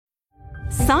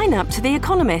Sign up to The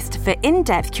Economist for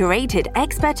in-depth curated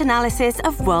expert analysis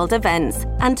of world events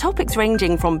and topics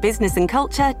ranging from business and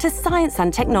culture to science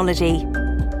and technology.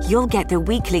 You'll get the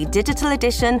weekly digital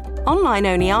edition,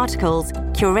 online-only articles,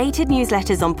 curated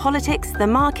newsletters on politics, the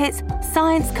markets,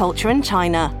 science, culture, and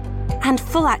China, and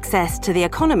full access to The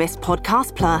Economist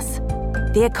Podcast Plus.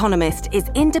 The Economist is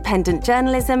independent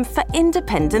journalism for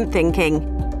independent thinking.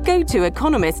 Go to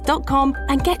economist.com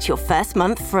and get your first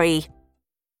month free.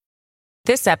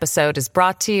 This episode is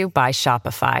brought to you by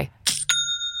Shopify.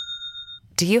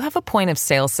 Do you have a point of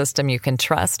sale system you can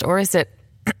trust, or is it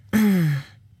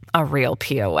a real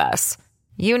POS?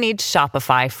 You need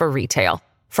Shopify for retail.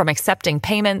 From accepting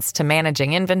payments to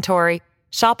managing inventory,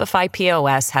 Shopify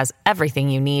POS has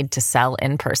everything you need to sell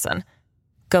in person.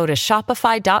 Go to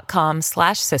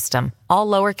shopify.com/system, all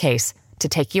lowercase, to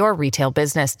take your retail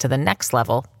business to the next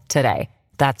level today.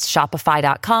 That's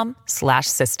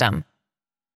shopify.com/system.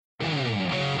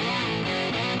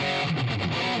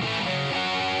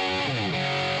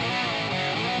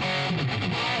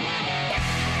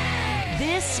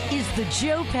 This is the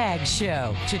Joe Pags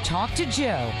Show. To talk to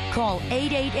Joe, call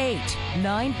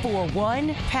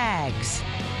 888-941-PAGS.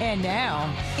 And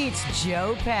now, it's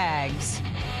Joe Pags.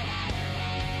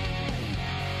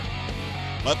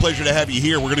 My pleasure to have you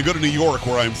here. We're going to go to New York,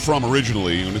 where I'm from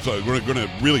originally, and we're going to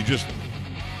really just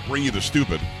bring you the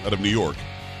stupid out of New York.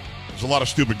 There's a lot of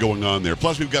stupid going on there.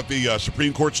 Plus, we've got the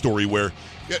Supreme Court story where,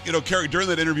 Carrie, during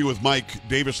that interview with Mike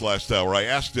Davis last hour, I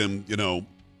asked him,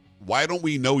 why don't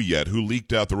we know yet who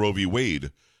leaked out the Roe v. Wade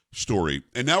story?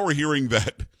 And now we're hearing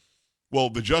that,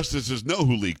 the justices know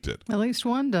who leaked it. At least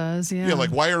one does, yeah. Yeah,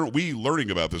 why aren't we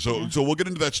learning about this? So we'll get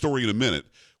into that story in a minute.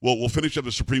 We'll finish up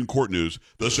the Supreme Court news.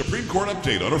 The Supreme Court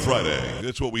update on a Friday.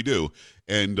 That's what we do.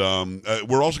 And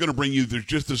we're also going to bring you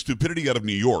just the stupidity out of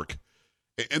New York.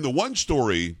 And the one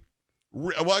story,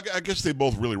 I guess they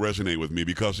both really resonate with me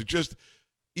because it just,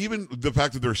 even the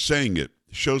fact that they're saying it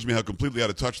shows me how completely out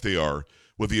of touch they are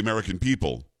with the American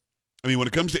people. I mean, when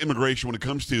it comes to immigration, when it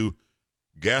comes to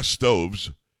gas stoves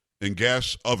and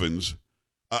gas ovens,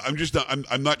 I'm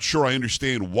not sure I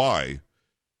understand why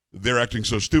they're acting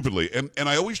so stupidly. And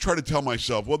I always try to tell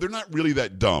myself, they're not really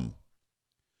that dumb.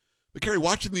 But, Carrie,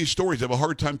 watching these stories, I have a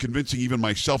hard time convincing even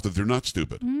myself that they're not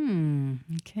stupid.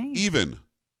 Okay. Even.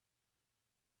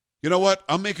 You know what?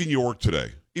 I'm making you work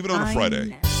today, even on a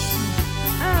Friday.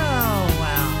 Oh,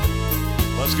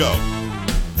 wow. Let's go.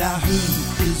 Now who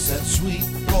is that sweet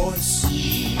voice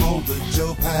on the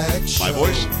Joe Pags Show? My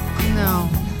voice? No.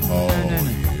 Oh, No.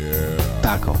 yeah.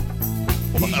 Baco.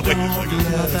 Hold on, wait a second.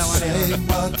 Don't say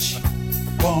much,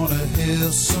 wanna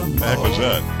hear some What the heck was more.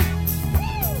 that?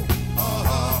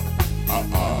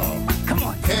 Come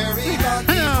on. Carrie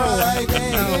Lucky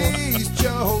Fridays,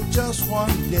 Joe, just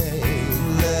one day.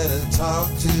 Let her talk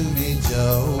to me,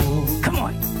 Joe. Come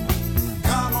on.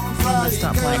 Come on, Friday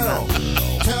Stop playing girl.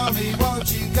 Tell me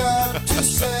what you got to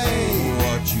say.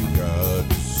 What you got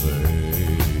to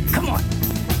say. Come on.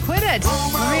 Quit it.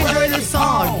 Let me enjoy this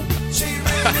song. She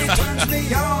really turns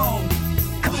me on.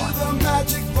 Come on. With a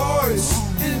magic voice,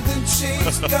 and then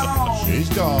she's gone. She's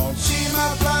gone. She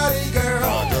my Friday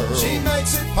girl. She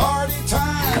makes it party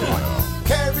time. Come on.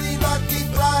 Carrie Lucky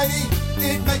Friday,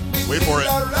 it make me Wait for it.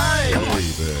 alright. Come on.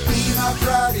 Be my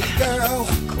Friday girl.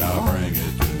 Now bring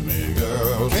it to me,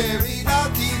 girl. Carrie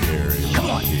Lucky. Come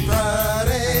on.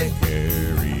 Friday.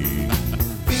 Carrie.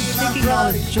 Be my Taking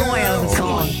all the Friday joy out of the girl.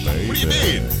 song. What do you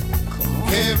mean?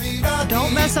 Carrie Lucky.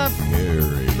 Don't mess up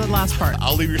the last part.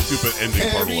 I'll leave your stupid ending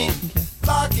part alone.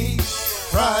 Lucky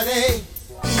Friday.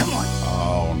 Come on.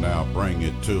 Oh, now bring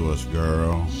it to us,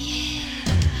 girl.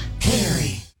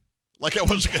 Carrie. Like I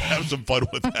wasn't going to have some fun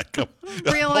with that.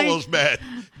 Really? Polo's mad.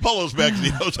 Polo's mad because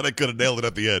he knows that I could have nailed it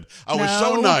at the end. I was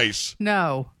so No. nice.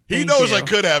 No. He Thank knows you. I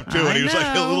could have, too, and he was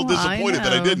like a little know, disappointed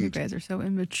that I know. didn't. You guys are so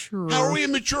immature. How are we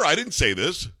immature? I didn't say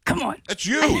this. Come on. That's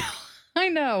you. I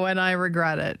know, and I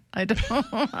regret it. I'm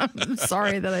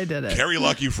sorry that I did it. Carrie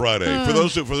Lucky Friday. For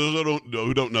those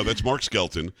who don't know, that's Mark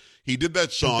Skelton. He did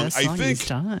that song. Best I song think. he's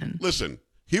done. Listen,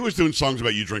 he was doing songs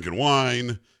about you drinking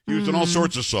wine. He was doing all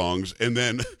sorts of songs, and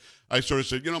then I sort of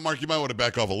said, Mark, you might want to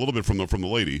back off a little bit from the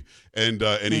lady, and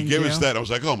he gave us that. I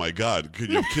was like, oh my God, could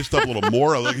you have kissed up a little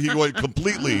more? Like he went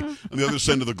completely on the other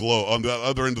end of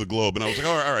the globe, and I was like,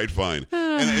 all right, fine.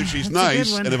 And she's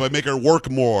nice, and if I make her work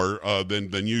more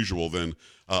than usual, then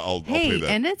I'll pay that.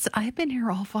 And I've been here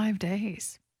all 5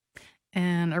 days.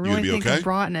 And I really think I've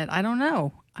brought it. I don't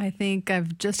know. I think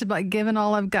I've just about given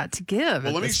all I've got to give.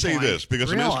 Well, let me say this,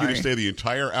 because I'm asking you to stay the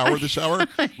entire hour this hour.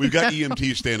 We've got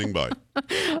EMT standing by.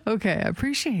 Okay, I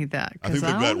appreciate that. I think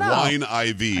we've got wine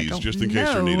IVs just in case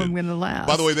they're needed. I'm going to laugh.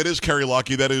 By the way, that is Carrie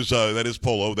Lockie. That is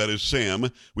Polo. That is Sam.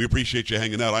 We appreciate you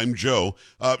hanging out. I'm Joe.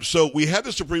 So we had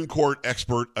the Supreme Court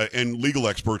expert and legal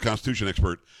expert, Constitution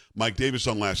expert, Mike Davis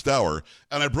on last hour,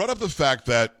 and I brought up the fact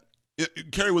that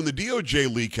Carrie, when the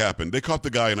DOJ leak happened, they caught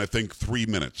the guy in, I think, 3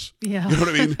 minutes. Yeah. You know what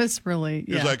I mean? It's really,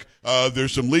 It was like,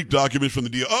 there's some leaked documents from the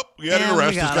DOJ. Oh, we had an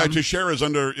arrest. This guy Teixeira is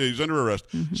under arrest.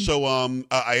 Mm-hmm. So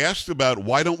I asked about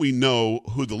why don't we know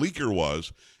who the leaker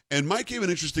was, and Mike gave an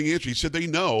interesting answer. He said they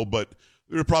know, but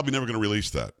they're probably never going to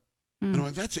release that. And I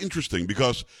went, that's interesting,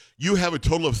 because you have a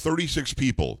total of 36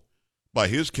 people, by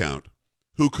his count,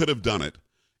 who could have done it,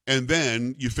 and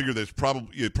then you figure there's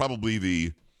probably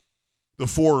the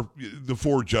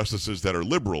four justices that are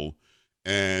liberal,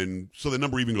 and so the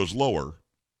number even goes lower.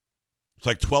 It's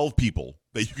like 12 people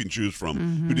that you can choose from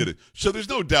who did it. So there's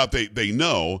no doubt they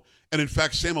know. And in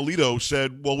fact, Sam Alito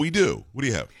said, well, we do. What do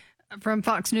you have? From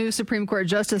Fox News, Supreme Court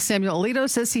Justice Samuel Alito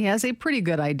says he has a pretty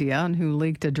good idea on who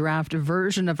leaked a draft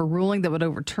version of a ruling that would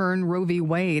overturn Roe v.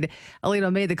 Wade.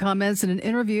 Alito made the comments in an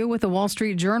interview with the Wall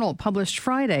Street Journal published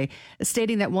Friday,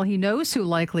 stating that while he knows who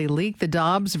likely leaked the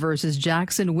Dobbs versus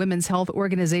Jackson Women's Health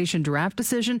Organization draft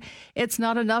decision, it's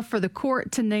not enough for the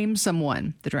court to name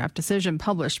someone. The draft decision,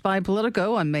 published by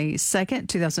Politico on May 2nd,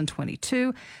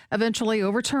 2022, eventually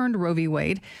overturned Roe v.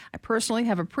 Wade. I personally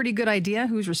have a pretty good idea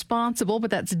who's responsible, but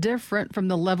that's different from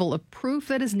the level of proof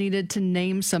that is needed to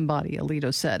name somebody,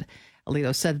 Alito said.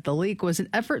 Alito said that the leak was an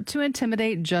effort to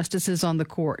intimidate justices on the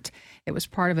court. It was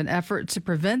part of an effort to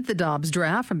prevent the Dobbs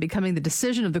draft from becoming the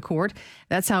decision of the court.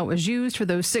 That's how it was used for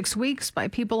those 6 weeks by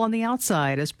people on the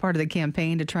outside as part of the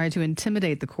campaign to try to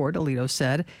intimidate the court, Alito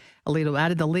said. Alito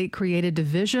added the leak created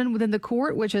division within the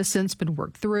court, which has since been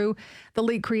worked through. The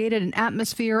leak created an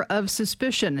atmosphere of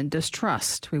suspicion and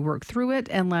distrust. We worked through it,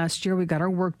 and last year we got our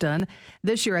work done.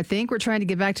 This year, I think we're trying to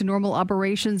get back to normal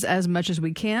operations as much as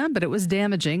we can, but it was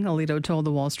damaging, Alito told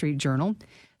the Wall Street Journal.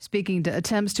 Speaking to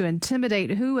attempts to intimidate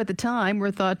who at the time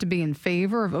were thought to be in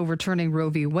favor of overturning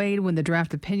Roe v. Wade when the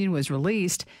draft opinion was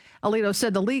released, Alito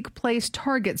said the leak placed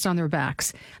targets on their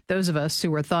backs. Those of us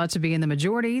who were thought to be in the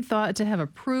majority, thought to have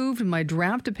approved my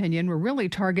draft opinion, were really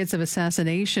targets of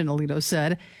assassination, Alito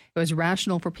said. It was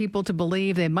rational for people to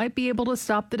believe they might be able to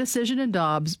stop the decision in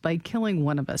Dobbs by killing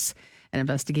one of us. An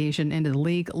investigation into the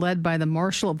leak led by the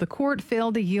marshal of the court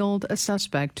failed to yield a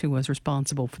suspect who was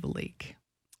responsible for the leak.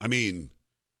 I mean,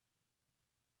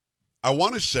 I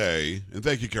want to say, and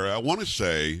thank you, Carrie, I want to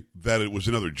say that it was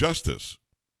another justice.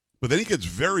 But then he gets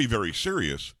very, very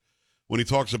serious when he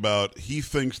talks about he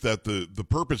thinks that the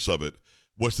purpose of it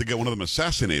was to get one of them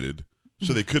assassinated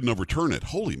so they couldn't overturn it.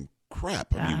 Holy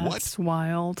crap. I mean, what? That's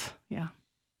wild. Yeah.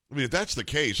 I mean, if that's the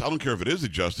case, I don't care if it is a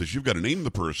justice. You've got to name the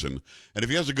person. And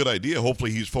if he has a good idea, hopefully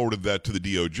he's forwarded that to the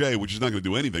DOJ, which is not going to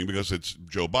do anything because it's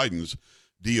Joe Biden's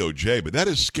DOJ. But that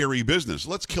is scary business.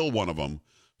 Let's kill one of them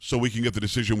so we can get the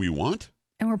decision we want.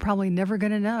 And we're probably never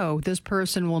going to know. This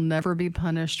person will never be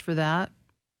punished for that.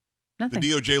 Nothing.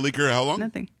 The DOJ leaker, how long?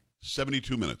 Nothing.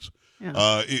 72 minutes.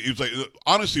 Yeah. It was like,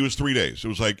 honestly, it was 3 days. It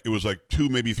was like 2,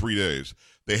 maybe 3 days.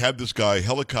 They had this guy,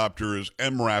 helicopters,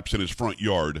 MRAPs in his front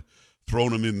yard,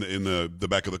 throwing him in the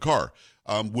back of the car.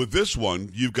 With this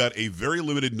one, you've got a very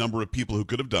limited number of people who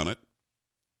could have done it.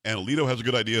 And Alito has a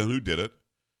good idea on who did it.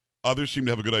 Others seem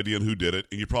to have a good idea on who did it.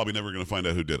 And you're probably never going to find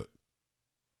out who did it.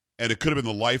 And it could have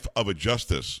been the life of a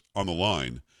justice on the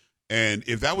line. And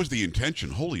if that was the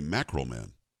intention, holy mackerel,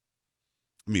 man.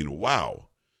 I mean, wow.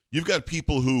 You've got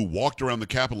people who walked around the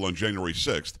Capitol on January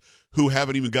 6th who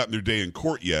haven't even gotten their day in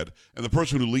court yet, and the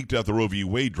person who leaked out the Roe v.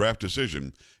 Wade draft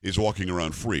decision is walking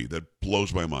around free. That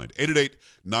blows my mind.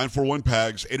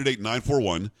 888-941-PAGS,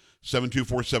 888-941-7247,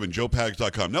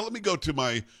 joepags.com. Now let me go to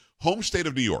my home state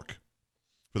of New York.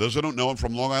 For those who don't know, I'm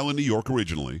from Long Island, New York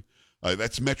originally.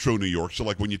 That's Metro New York, so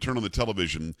like when you turn on the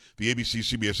television, the ABC,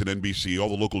 CBS, and NBC, all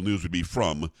the local news would be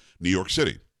from New York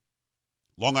City.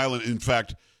 Long Island, in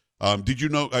fact, did you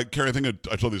know, Carrie, I think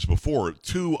I told this before,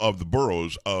 2 of the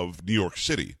boroughs of New York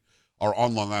City are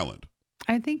on Long Island.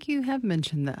 I think you have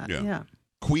mentioned that. Yeah.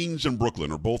 Queens and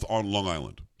Brooklyn are both on Long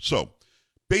Island. So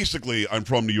basically, I'm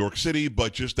from New York City,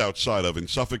 but just outside of, in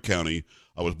Suffolk County.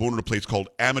 I was born in a place called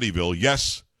Amityville.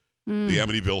 Yes, the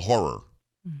Amityville Horror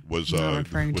was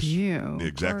referring to you.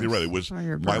 Exactly right. It was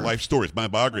my life story. It's my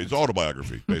biography. It's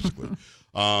autobiography, basically.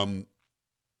 So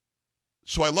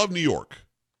I love New York.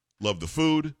 Love the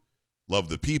food. Love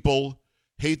the people.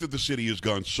 Hate that the city has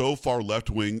gone so far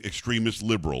left-wing, extremist,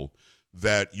 liberal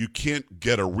that you can't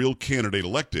get a real candidate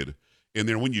elected. And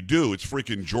then when you do, it's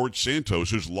freaking George Santos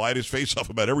who's lied his face off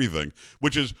about everything,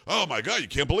 which is, oh, my God, you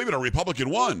can't believe it. A Republican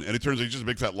won. And it turns out he's just a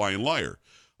big fat lying liar.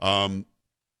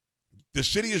 The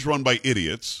city is run by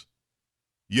idiots.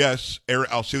 Yes,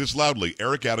 I'll say this loudly.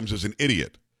 Eric Adams is an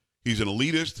idiot. He's an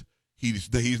elitist.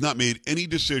 He's not made any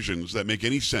decisions that make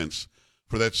any sense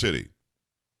for that city.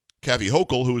 Kathy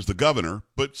Hochul, who is the governor,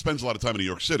 but spends a lot of time in New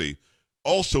York City,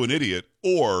 also an idiot,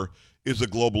 or is a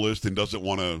globalist and doesn't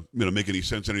want to make any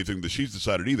sense in anything that she's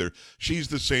decided either. She's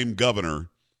the same governor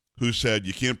who said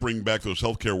you can't bring back those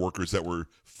healthcare workers that were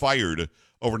fired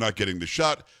over not getting the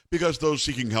shot because those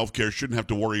seeking healthcare shouldn't have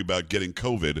to worry about getting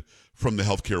COVID from the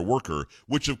healthcare worker,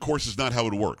 which, of course, is not how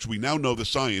it works. We now know the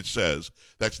science says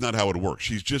that's not how it works.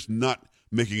 She's just not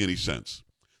making any sense.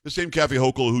 The same Kathy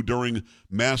Hochul who during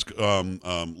mask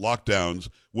lockdowns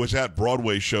was at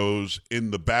Broadway shows in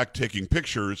the back taking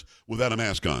pictures without a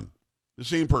mask on. The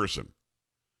same person.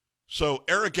 So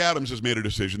Eric Adams has made a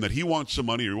decision that he wants some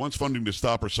money or he wants funding to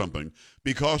stop or something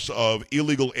because of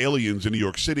illegal aliens in New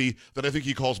York City that I think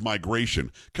he calls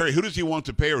migration. Carrie, who does he want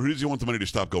to pay or who does he want the money to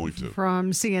stop going to?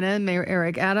 From CNN, Mayor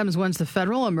Eric Adams wants the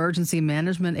Federal Emergency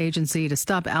Management Agency to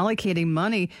stop allocating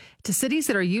money to cities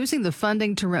that are using the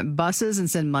funding to rent buses and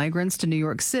send migrants to New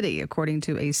York City, according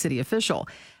to a city official.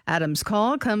 Adams'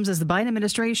 call comes as the Biden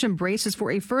administration braces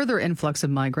for a further influx of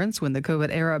migrants when the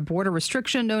COVID-era border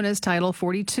restriction known as Title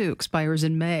 42 expires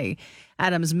in May.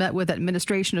 Adams met with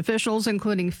administration officials,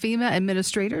 including FEMA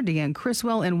Administrator Deanne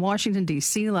Criswell in Washington,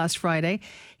 D.C. last Friday.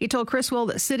 He told Criswell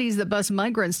that cities that bus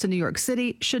migrants to New York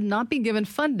City should not be given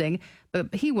funding,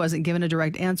 but he wasn't given a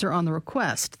direct answer on the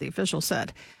request, the official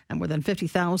said. And more than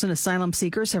 50,000 asylum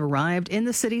seekers have arrived in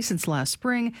the city since last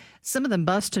spring, some of them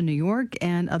bused to New York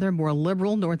and other more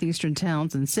liberal northeastern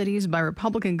towns and cities by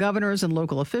Republican governors and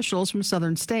local officials from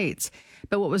southern states.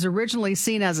 But what was originally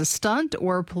seen as a stunt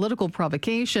or political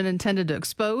provocation intended to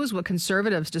expose what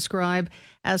conservatives describe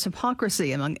as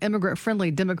hypocrisy among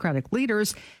immigrant-friendly Democratic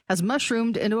leaders has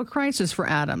mushroomed into a crisis for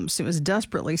Adams, who is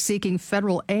desperately seeking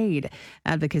federal aid.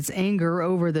 Advocates' anger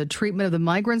over the treatment of the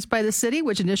migrants by the city,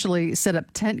 which initially set up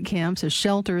tent camps as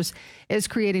shelters, is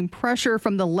creating pressure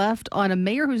from the left on a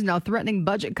mayor who's now threatening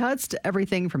budget cuts to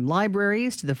everything from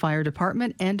libraries to the fire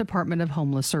department and Department of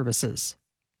Homeless Services.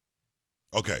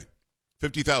 Okay.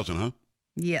 50,000, huh?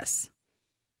 Yes.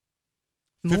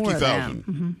 50,000.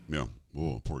 Mm-hmm. Yeah.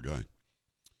 Oh, poor guy.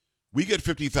 We get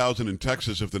 50,000 in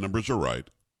Texas if the numbers are right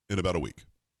in about a week.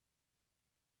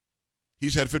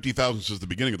 He's had 50,000 since the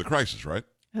beginning of the crisis, right?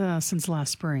 Since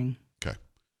last spring. Okay.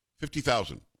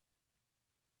 50,000.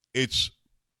 It's,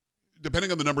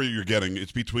 depending on the number you're getting,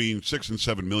 it's between 6 and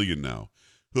 7 million now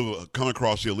who have come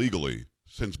across illegally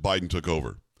since Biden took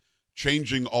over.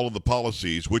 Changing all of the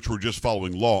policies, which were just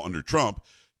following law under Trump,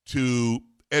 to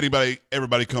everybody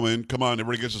come in, come on,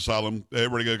 everybody gets asylum,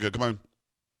 everybody come on.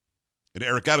 And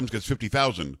Eric Adams gets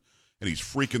 50,000, and he's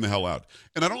freaking the hell out.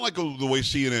 And I don't like the way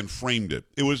CNN framed it.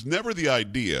 It was never the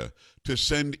idea to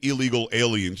send illegal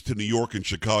aliens to New York and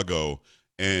Chicago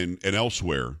and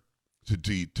elsewhere to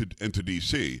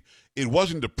D.C. It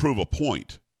wasn't to prove a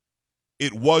point.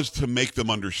 It was to make them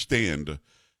understand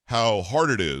how hard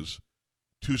it is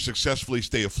to successfully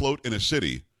stay afloat in a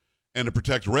city and to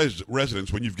protect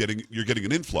residents when you're getting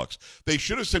an influx. They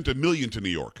should have sent 1 million to New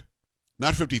York,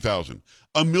 not 50,000.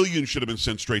 1 million should have been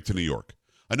sent straight to New York.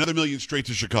 Another 1 million straight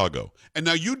to Chicago. And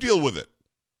now you deal with it.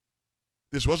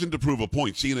 This wasn't to prove a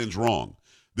point. CNN's wrong.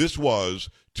 This was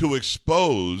to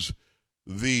expose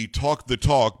the talk the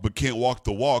talk but can't walk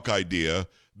the walk idea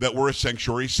that we're a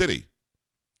sanctuary city.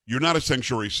 You're not a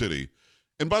sanctuary city.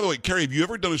 And by the way, Carrie, have you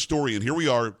ever done a story, and here we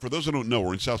are, for those who don't know,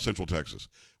 we're in South Central Texas.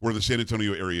 We're in the San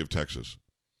Antonio area of Texas.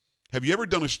 Have you ever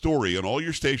done a story on all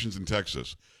your stations in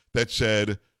Texas that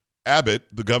said Abbott,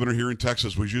 the governor here in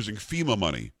Texas, was using FEMA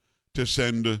money to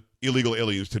send illegal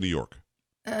aliens to New York?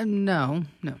 No.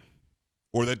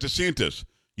 Or that DeSantis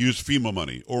used FEMA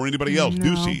money, or anybody else,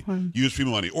 Ducey, used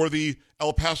FEMA money, or the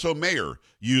El Paso mayor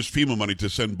used FEMA money to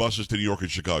send buses to New York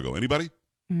and Chicago. Anybody?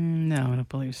 No, I don't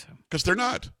believe so. Because they're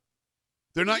not.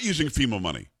 They're not using FEMA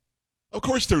money. Of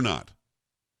course they're not.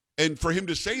 And for him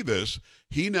to say this,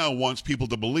 he now wants people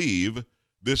to believe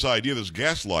this idea, this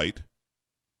gaslight,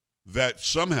 that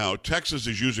somehow Texas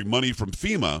is using money from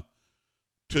FEMA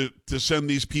to send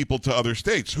these people to other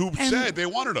states who said they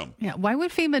wanted them. Yeah, why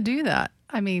would FEMA do that?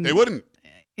 I mean, they wouldn't.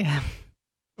 Yeah.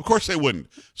 Of course they wouldn't.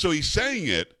 So he's saying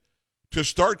it to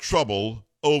start trouble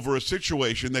over a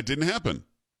situation that didn't happen.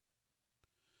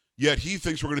 Yet he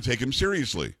thinks we're going to take him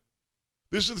seriously.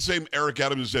 This is the same Eric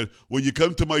Adams who said, when you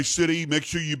come to my city, make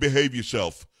sure you behave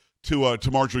yourself to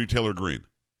Marjorie Taylor Greene.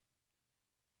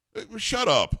 Shut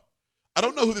up. I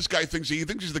don't know who this guy thinks he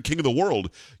thinks he's the king of the world.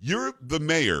 You're the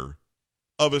mayor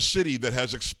of a city that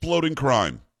has exploding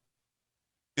crime,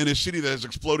 in a city that has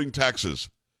exploding taxes,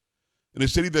 in a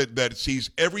city that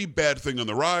sees every bad thing on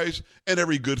the rise and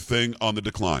every good thing on the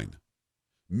decline.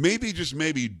 Maybe, just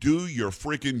maybe, do your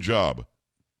freaking job.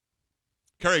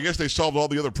 Carrie, I guess they solved all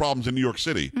the other problems in New York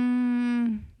City.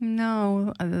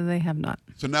 No, they have not.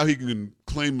 So now he can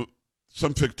claim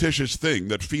some fictitious thing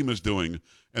that FEMA's doing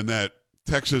and that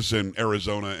Texas and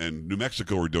Arizona and New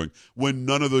Mexico are doing when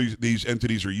none of these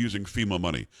entities are using FEMA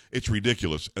money. It's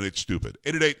ridiculous and it's stupid.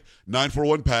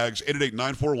 888-941-PAGS,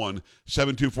 888-941-7247,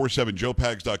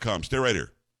 joepags.com. Stay right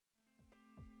here.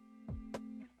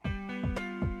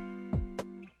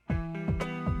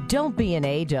 Don't be an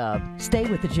A-dub. Stay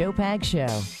with the Joe Pags Show.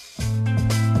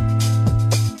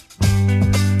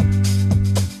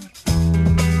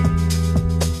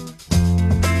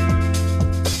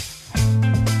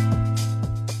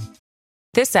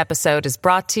 This episode is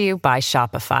brought to you by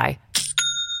Shopify.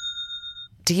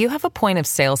 Do you have a point of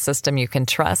sale system you can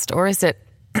trust, or is it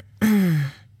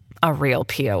a real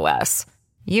POS?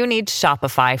 You need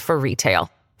Shopify for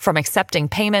retail. From accepting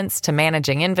payments to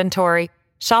managing inventory,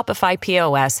 Shopify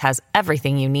POS has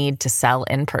everything you need to sell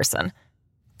in person.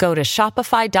 Go to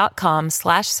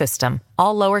shopify.com/system,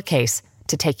 all lowercase,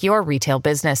 to take your retail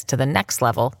business to the next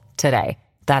level today.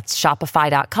 That's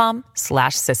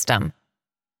shopify.com/system.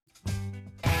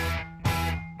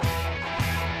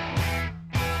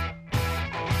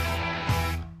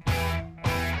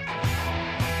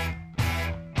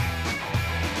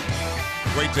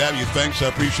 Great to have you. Thanks. I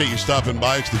appreciate you stopping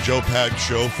by. It's the Joe Pags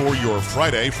Show for your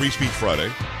Friday, Free Speech Friday.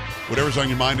 Whatever's on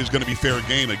your mind is going to be fair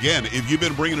game. Again, if you've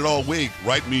been bringing it all week,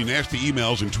 writing me nasty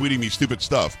emails and tweeting me stupid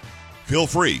stuff, feel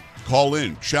free. Call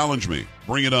in. Challenge me.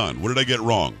 Bring it on. What did I get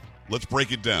wrong? Let's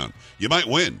break it down. You might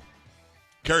win.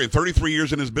 Carrie, 33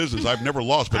 years in his business, I've never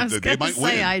lost, but they might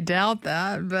win. I doubt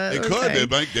that, but they could.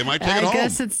 They might take it home. I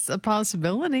guess it's a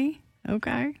possibility.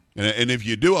 Okay. And if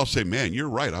you do, I'll say, man, you're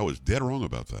right. I was dead wrong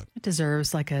about that. It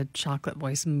deserves like a chocolate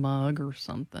voice mug or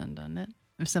something, doesn't it?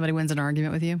 If somebody wins an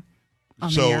argument with you.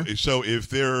 So if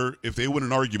they win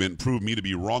an argument and prove me to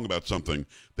be wrong about something,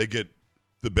 they get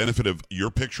the benefit of your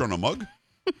picture on a mug?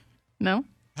 No.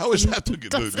 How is that the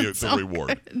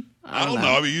reward? Good. I don't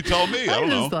know. I mean, you tell me. I don't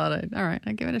know. Thought all right,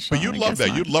 I'd give it a shot. But you'd love that.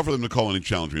 Not. You'd love for them to call in and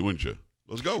challenge me, wouldn't you?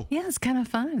 Let's go. Yeah, it's kind of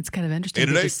fun. It's kind of interesting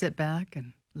to just sit back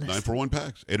and listen.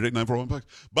 941-PAGS. 888-941-PAGS.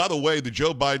 By the way, the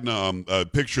Joe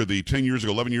Biden picture, the 10 years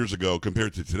ago, 11 years ago,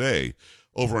 compared to today,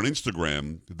 over on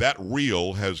Instagram, that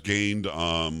reel has gained,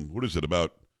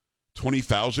 about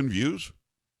 20,000 views?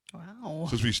 Wow.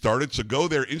 Since we started. So go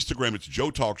there. Instagram, it's Joe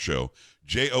Talk Show.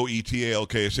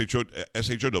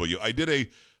 JoeTalkShow. I did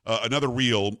another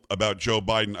reel about Joe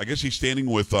Biden. I guess he's standing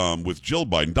with Jill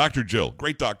Biden. Dr. Jill.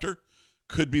 Great doctor.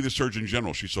 Could be the Surgeon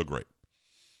General. She's so great.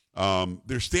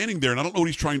 They're standing there, and I don't know what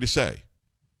he's trying to say.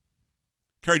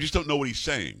 Carrie, I just don't know what he's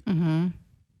saying. Mm-hmm.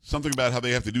 Something about how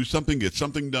they have to do something, get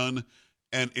something done.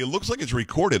 And it looks like it's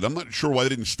recorded. I'm not sure why they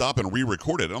didn't stop and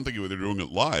re-record it. I don't think they're doing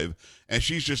it live. And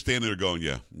she's just standing there going,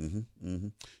 yeah.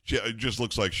 It just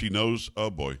looks like she knows. Oh,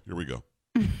 boy. Here we go.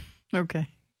 Okay.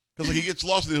 Because he gets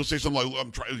lost and he'll say something like,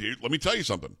 let me tell you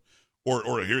something.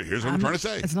 Or here's what I'm trying to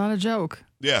say. It's not a joke.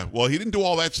 Yeah. Well, he didn't do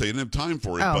all that. He didn't have time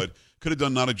for it. But could have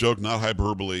done not a joke, not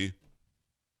hyperbole.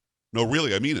 No,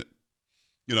 really, I mean it.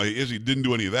 He didn't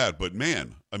do any of that. But,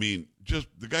 man, I mean,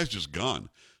 the guy's just gone.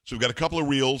 So we've got a couple of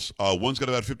reels. One's got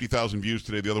about 50,000 views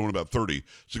today. The other one about 30.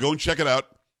 So go and check it out.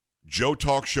 Joe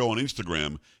Talk Show on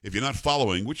Instagram. If you're not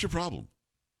following, what's your problem?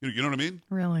 You know what I mean?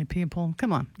 Really, people.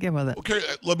 Come on. Get with it. Okay,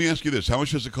 let me ask you this. How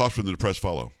much does it cost for them to press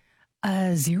follow?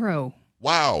 $0.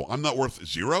 Wow. I'm not worth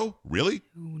 $0? Really?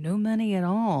 Ooh, no money at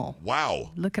all. Wow.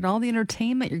 Look at all the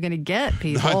entertainment you're going to get,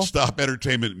 people. Non-stop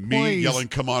entertainment. Me Please. Yelling,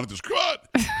 come on, at this. Come on.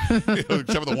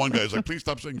 Except for the one guy who's like, please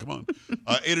stop saying, come on.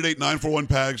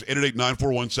 888-941-PAGS,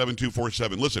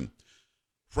 888-941-7247. Listen,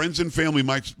 friends and family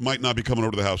might not be coming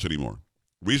over to the house anymore.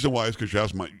 Reason why is because your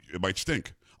house might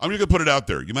stink. I'm just going to put it out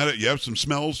there. You have some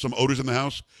smells, some odors in the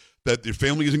house that your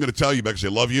family isn't going to tell you because they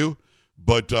love you.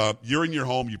 But you're in your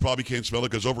home. You probably can't smell it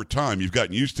because over time you've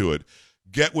gotten used to it.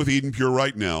 Get with Eden Pure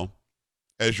right now.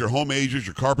 As your home ages,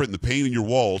 your carpet and the paint in your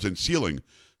walls and ceiling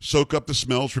soak up the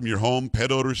smells from your home,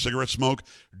 pet odors, cigarette smoke,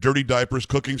 dirty diapers,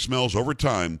 cooking smells over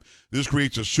time. This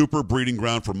creates a super breeding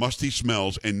ground for musty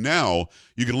smells. And now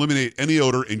you can eliminate any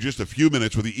odor in just a few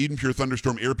minutes with the Eden Pure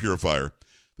Thunderstorm Air Purifier.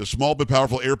 The small but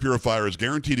powerful air purifier is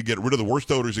guaranteed to get rid of the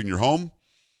worst odors in your home.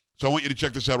 So I want you to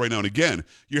check this out right now. And again,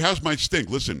 your house might stink.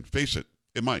 Listen, face it,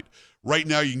 it might. Right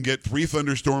now, you can get 3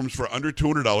 thunderstorms for under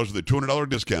 $200 with a $200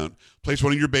 discount. Place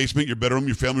one in your basement, your bedroom,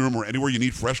 your family room, or anywhere you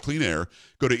need fresh, clean air.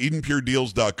 Go to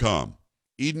EdenPureDeals.com.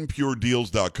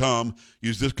 EdenPureDeals.com.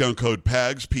 Use discount code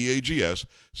PAGS, P-A-G-S.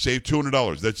 Save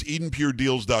 $200. That's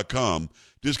EdenPureDeals.com.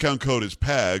 Discount code is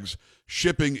PAGS.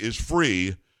 Shipping is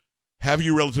free. Have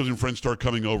your relatives and friends start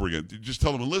coming over again. Just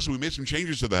tell them, listen, we made some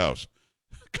changes to the house.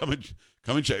 Come and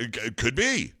check. It could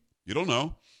be. You don't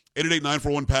know.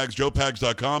 888-941-PAGS,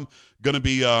 joepags.com. Going to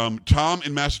be Tom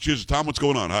in Massachusetts. Tom, what's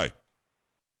going on? Hi.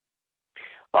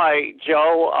 Hi,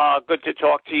 Joe. Good to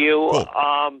talk to you.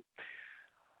 Cool.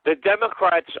 The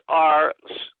Democrats are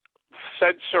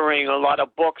censoring a lot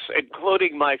of books,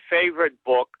 including my favorite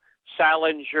book,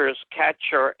 Salinger's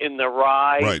Catcher in the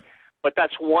Rye. Right. But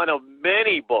that's one of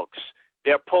many books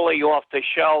they're pulling off the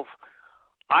shelf.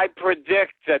 I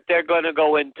predict that they're going to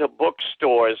go into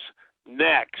bookstores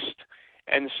next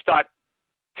and start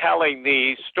telling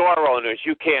the store owners,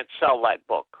 you can't sell that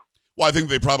book. Well, I think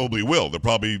they probably will. They'll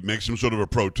probably make some sort of a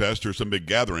protest or some big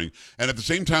gathering. And at the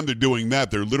same time they're doing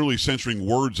that, they're literally censoring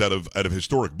words out of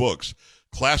historic books,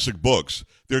 classic books.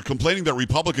 They're complaining that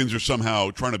Republicans are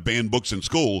somehow trying to ban books in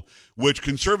school, which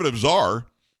conservatives are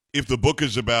if the book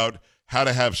is about how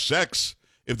to have sex,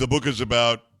 if the book is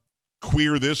about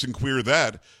queer this and queer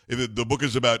that, if the book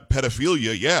is about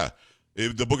pedophilia, yeah.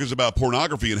 If the book is about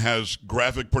pornography and has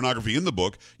graphic pornography in the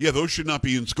book, yeah, those should not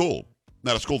be in school.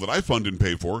 Not a school that I fund and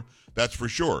pay for, that's for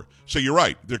sure. So you're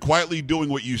right. They're quietly doing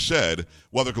what you said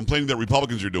while they're complaining that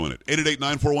Republicans are doing it.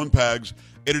 888-941-PAGS,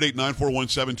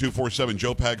 888-941-7247,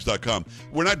 joepags.com.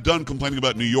 We're not done complaining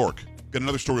about New York. Got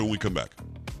another story when we come back.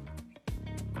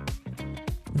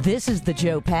 This is the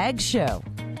Joe Pags Show.